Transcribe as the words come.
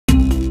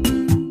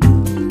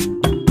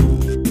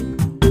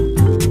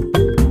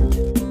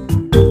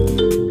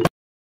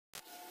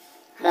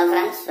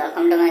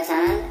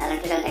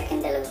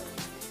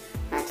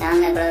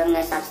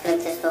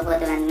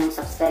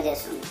Subscribe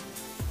చేసుకోండి.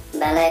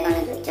 Bell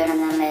ఐకాన్ని click చేయడం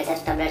ద్వారా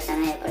లేటెస్ట్ అప్డేట్స్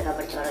అనేవి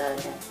ఎప్పటికప్పుడు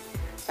చూడగలుగుతారు.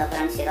 సో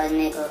ఫ్రెండ్స్, ఈరోజు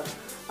మీకు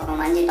ఒక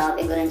మంచి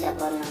టాపిక్ గురించి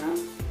చెప్పబోతున్నాను.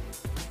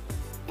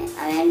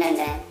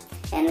 అవేంటంటే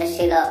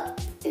ఇండస్ట్రీలో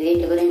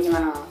వీటి గురించి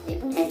మనం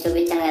ఇప్పుడు నేను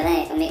చూపించాను కదా,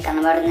 మీకు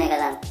కనబడుతున్నాయి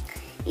కదా,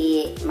 ఈ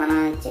మనం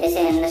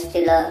చేసే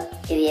ఇండస్ట్రీలో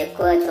ఇవి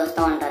ఎక్కువ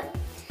చూస్తూ ఉంటారు.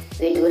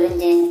 వీటి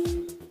గురించి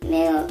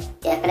మేము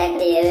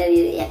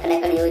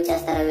ఎక్కడెక్కడ యూజ్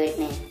చేస్తారో,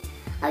 వీటిని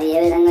అవి ఏ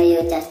విధంగా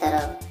యూజ్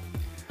చేస్తారో,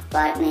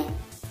 వాటిని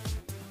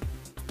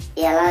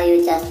ఎలా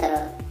యూజ్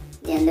చేస్తారో,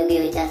 ఎందుకు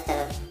యూజ్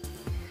చేస్తారో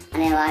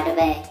అనే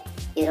వాటిపై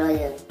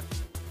ఈరోజు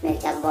మీకు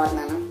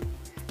చెప్పబోతున్నాను.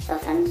 సో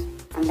ఫ్రెండ్స్,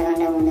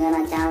 అంతకంటే ముందుగా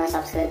నా ఛానల్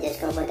సబ్స్క్రైబ్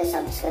చేసుకోకపోతే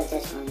సబ్స్క్రైబ్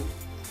చేసుకోండి.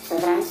 సో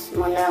ఫ్రెండ్స్,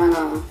 ముందుగా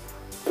మనం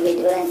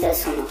వీటి గురించి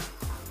తెలుసుకుందాం.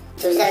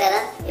 చూశారు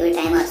కదా, ఇవి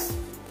టైమర్స్.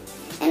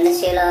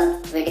 ఇండస్ట్రీలో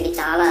వీటికి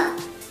చాలా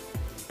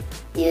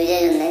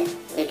యూజేజ్ ఉంది.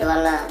 వీటి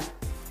వల్ల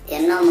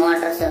ఎన్నో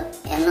మోటార్స్,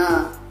 ఎన్నో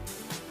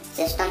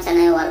సిస్టమ్స్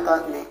అనేవి వర్క్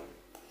అవుతున్నాయి.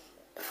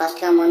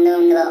 ఫస్ట్గా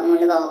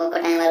ముందుగా ఒక్కొక్క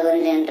టైమర్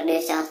గురించి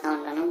ఇంట్రడ్యూస్ చేస్తూ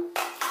ఉంటాను.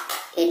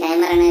 ఈ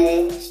టైమర్ అనేది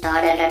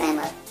స్టార్ డెల్టా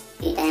టైమర్.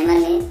 ఈ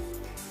టైమర్ని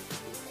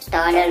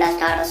స్టార్ డెల్టా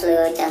స్టార్టర్స్లో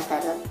యూజ్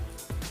చేస్తారు.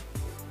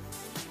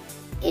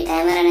 ఈ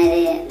టైమర్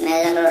అనేది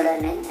మేజర్ రోల్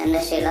అండి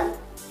ఇండస్ట్రీలో.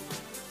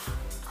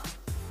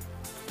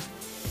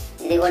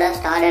 ఇది కూడా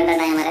స్టార్ డెల్టా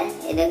టైమరే.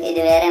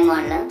 ఇది వేరే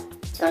మోడల్.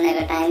 చూడండి,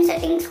 ఇక్కడ టైం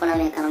సెట్టింగ్స్ కూడా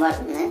మీకు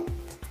కనబడుతుంది.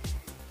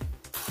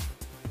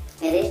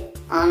 ఇది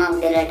ఆన్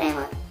ఆఫ్ డిలే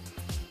టైమర్.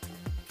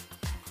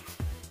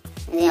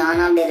 ఇది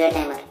ఆన్ ఆఫ్ డిలే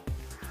టైమర్.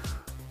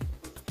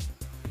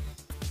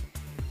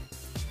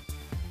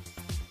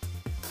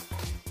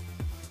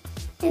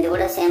 ఇది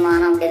కూడా same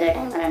on off delay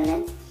timer అండి.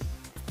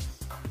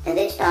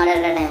 ఇది స్టార్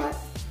డెల్టా టైమర్.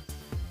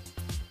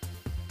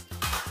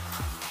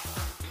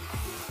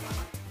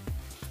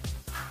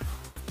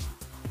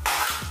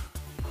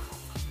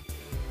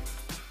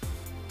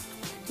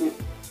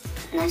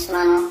 నెక్స్ట్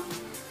మనం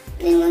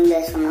దీని గురించి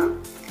తెలుసుకున్నాం.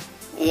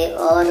 ఇది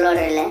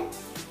ఓవర్లోడ్ రిలే.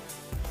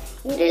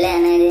 ఈ రిలే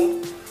అనేది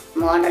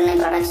మోటార్ని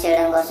ప్రొటెక్ట్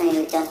చేయడం కోసం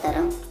యూజ్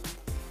చేస్తారు.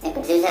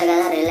 ఇక్కడ చూసారు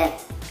కదా, రిలే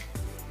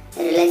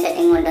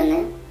సెట్టింగ్ ఉంటుంది.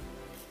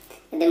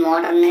 ఇది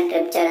మోటార్ని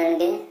ట్రిప్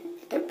చేయడానికి,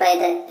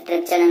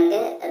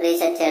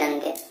 రీసెట్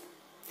చేయడానికి.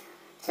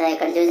 సో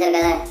ఇక్కడ చూసారు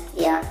కదా,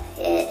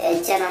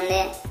 హెచ్ఎన్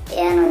ఉంది,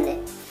 ఏఎన్ ఉంది.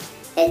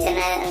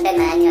 హెచ్ఎన్ అంటే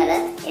మాన్యువల్,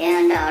 ఏ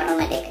అంటే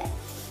ఆటోమేటిక్.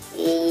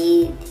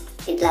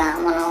 ఇట్లా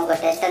మనం ఒక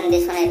టెస్టర్ని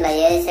తీసుకుని ఇట్లా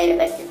ఏ సైడ్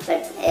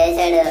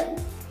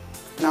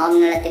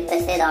నాబ్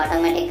తిప్పేస్తే ఇది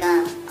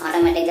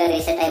ఆటోమేటిక్గా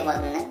రీసెట్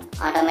అయిపోతుంది.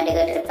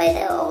 ఆటోమేటిక్గా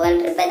ఒకవేళ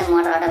ట్రిప్ అయితే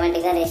మోటార్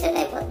ఆటోమేటిక్గా రీసెట్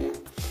అయిపోతుంది.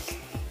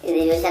 ఇది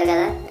చూసారు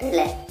కదా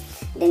రిలే.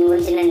 దీని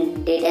గురించి నేను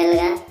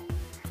డీటెయిల్గా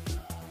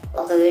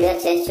ఒక వీడియో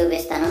చేసి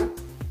చూపిస్తాను.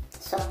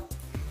 సో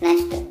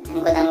నెక్స్ట్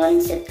ఇంకో దాని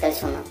గురించి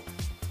తెలుసుకుందాం.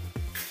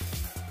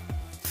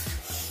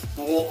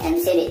 ఇది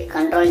ఎన్సిడి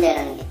కంట్రోల్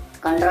చేయడానికి,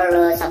 కంట్రోల్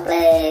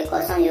సప్లై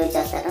కోసం యూజ్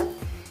చేస్తారు.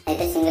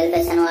 అయితే సింగిల్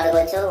ఫేస్ అని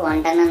వాడుకోవచ్చు, 1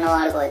 టన్ అన్న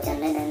వాడుకోవచ్చు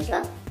అండి. దీంట్లో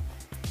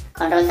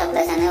కంట్రోల్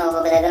సప్లైస్ అనేవి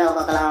ఒక్కొక్క దగ్గర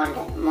ఒక్కొక్కలా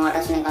ఉంటాయి,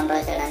 మోటార్స్ని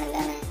కంట్రోల్ చేయడానికి.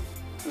 కానీ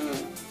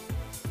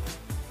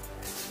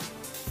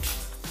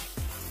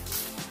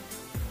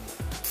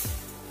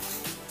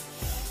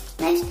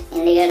నెక్స్ట్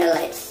ఇండికేటర్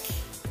లైట్స్.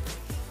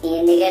 ఈ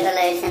ఇండికేటర్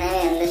లైట్స్ అనేవి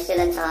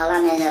ఇండస్ట్రీలో చాలా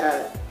మేజర్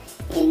రోల్.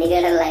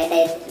 ఇండికేటర్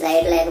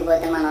లైట్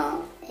లేకపోతే మనం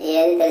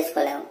ఏది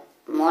తెలుసుకోలేము.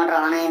 మోటార్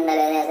ఆన్ అయిందా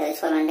లేదా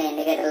తెలుసుకోవాలంటే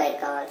ఇండికేటర్ లైట్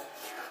కావాలి.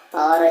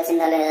 పవర్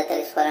వచ్చిందా లేదా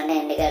తెలుసుకోవాలంటే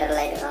ఇండికేటర్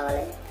లైట్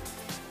కావాలి.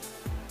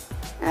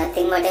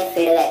 Nothing but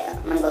feedback.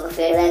 మనకు ఒక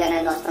ఫీడ్బ్యాక్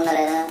అనేది వస్తుందా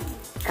లేదా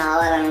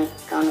కావాలని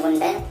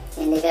అనుకుంటే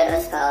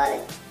ఇండికేటర్స్ కావాలి.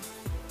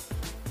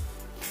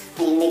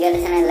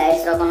 ఇండికేటర్స్ అనేది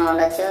లైట్స్ రూపంలో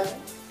ఉండొచ్చు,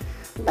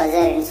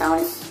 బజర్ ఇన్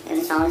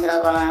సౌండ్స్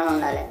రూపంలోనే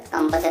ఉండాలి.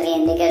 కంపల్సరీ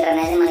ఇండికేటర్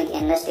అనేది మనకి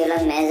ఇండస్ట్రీలో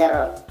మేజర్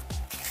రోల్.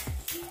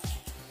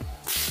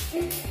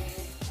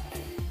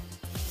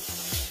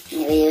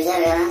 ఇవి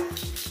చూసారు కదా,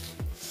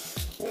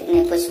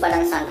 వీటిని పుష్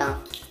బటన్స్ అంటాం.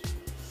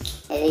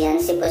 ఇది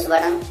ఎన్సి పుష్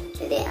బటన్,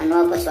 ఇది ఎన్ఓ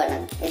పుష్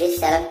బటన్, ఇది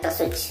సెలెక్టర్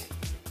స్విచ్.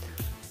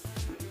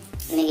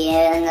 మీకు ఏ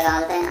విధంగా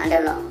కావాలంటే అంటే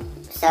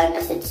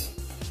సెలెక్టర్ స్విచ్.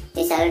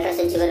 ఈ సెలెక్టర్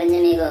స్విచ్ గురించి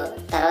మీకు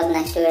తర్వాత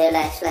నెక్స్ట్ వీడియోలో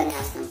ఎక్స్ప్లెయిన్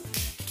చేస్తాం.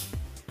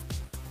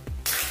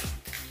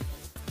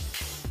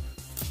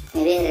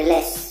 ఇది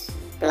రిలేస్,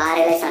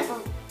 రిలేస్ అంటాం.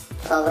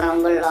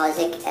 ప్రోగ్రామబుల్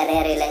లాజిక్ అరే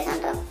రిలేస్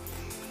అంటాం.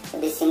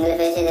 ఇది సింగిల్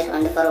ఫేజ్, ఇది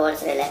 24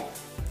 volts రిలే.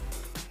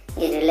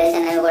 ఈ రిలేస్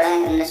అనేవి కూడా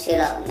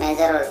ఇండస్ట్రీలో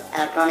మేజర్ రోల్.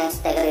 ఎలక్ట్రానిక్స్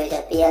దగ్గర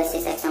పిఎల్సి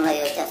సెక్షన్లో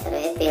యూజ్ చేస్తారు.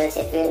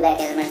 పిఎల్సి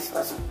ఫీడ్బ్యాక్ ఎలిమెంట్స్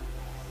కోసం,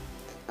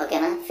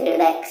 ఓకేనా,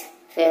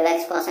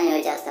 ఫీడ్బ్యాక్స్ కోసం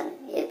యూజ్ చేస్తారు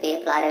ఈ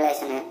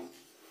రిలేస్ అనేవి.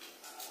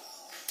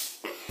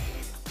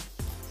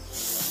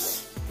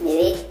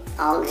 ఇవి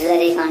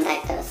ఆక్సిలరీ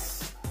కాంటాక్టర్స్.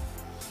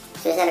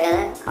 చూసారు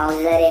కదా,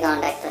 ఆక్సిలరీ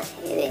కాంటాక్టర్స్.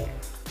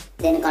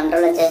 దీని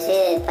కంట్రోల్ వచ్చేసి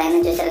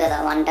పైన చూసారు కదా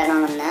 1 ton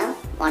ఉందా,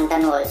 1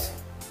 ton volts.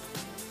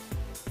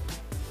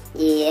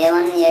 ఈ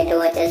A1 A2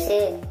 వచ్చేసి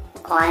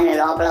కాయిల్,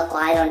 లోపల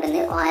కాయిల్ ఉంటుంది.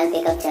 కాయిల్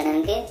పికప్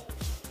చేయడానికి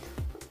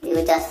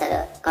యూజ్ చేస్తారు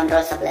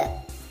కంట్రోల్ సప్లై.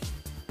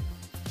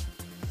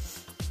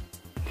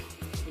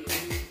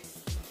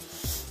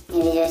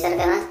 ఇవి చూసారు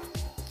కదా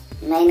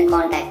మెయిన్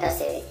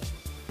కాంటాక్టర్స్.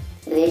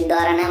 వీటి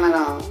ద్వారానే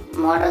మనం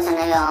మోటార్స్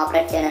అనేవి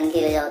ఆపరేట్ చేయడానికి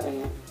యూజ్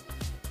అవుతుంది.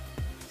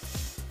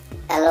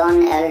 L1,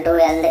 L2,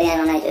 L3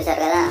 అని ఉన్నాయి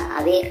చూసారు కదా,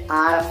 అవి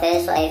R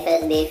face, I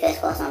face, D face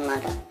కోసం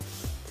అనమాట.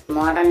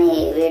 మోటార్ని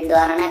వీటి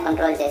ద్వారానే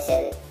కంట్రోల్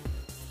చేసేది,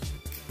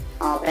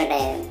 ఆపరేట్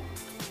అయ్యేది.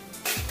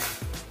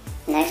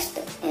 నెక్స్ట్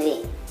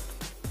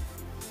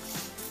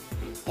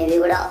ఇవి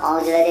కూడా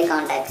ఆక్సిలరీ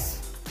కాంటాక్ట్స్.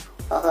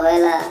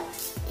 ఒకవేళ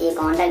ఈ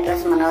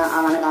కాంటాక్టర్స్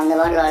మనకు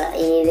అందుబాటులో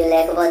ఇవి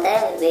లేకపోతే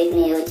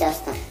వీటిని యూజ్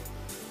చేస్తాం,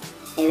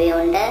 ఇవి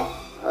ఉంటే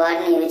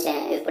వాటిని యూజ్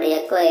చేయం. ఇప్పుడు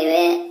ఎక్కువ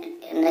ఇవే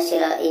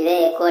ఇండస్ట్రీలో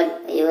ఎక్కువ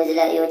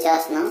యూజ్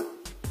చేస్తున్నాం.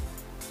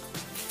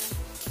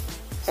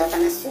 సో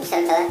ఫ్రెండ్స్,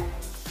 చూశారు కదా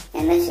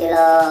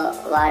ఇండస్ట్రీలో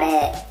వాడే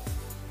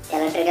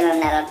ఎలక్ట్రికల్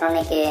అండ్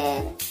ఎలక్ట్రానిక్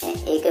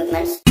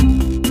ఎక్విప్మెంట్స్.